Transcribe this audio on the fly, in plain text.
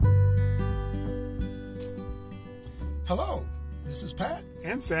Hello, this is Pat,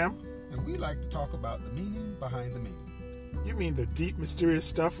 And Sam. and we like to talk about the meaning behind the meaning. You mean the deep, mysterious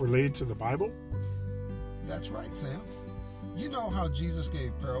stuff related to the Bible? That's right, Sam. You know how Jesus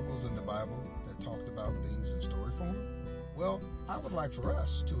gave parables in the Bible that talked about things in story form? Well, I would like for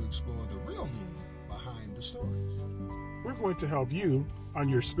us to explore the real meaning behind the stories. We're going to help you on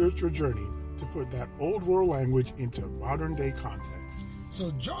your spiritual journey to put that old world language into modern day context. So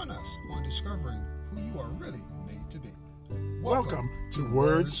join us on discovering who you are really made to be. Welcome to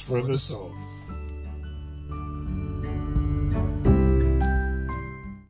Words for the Soul.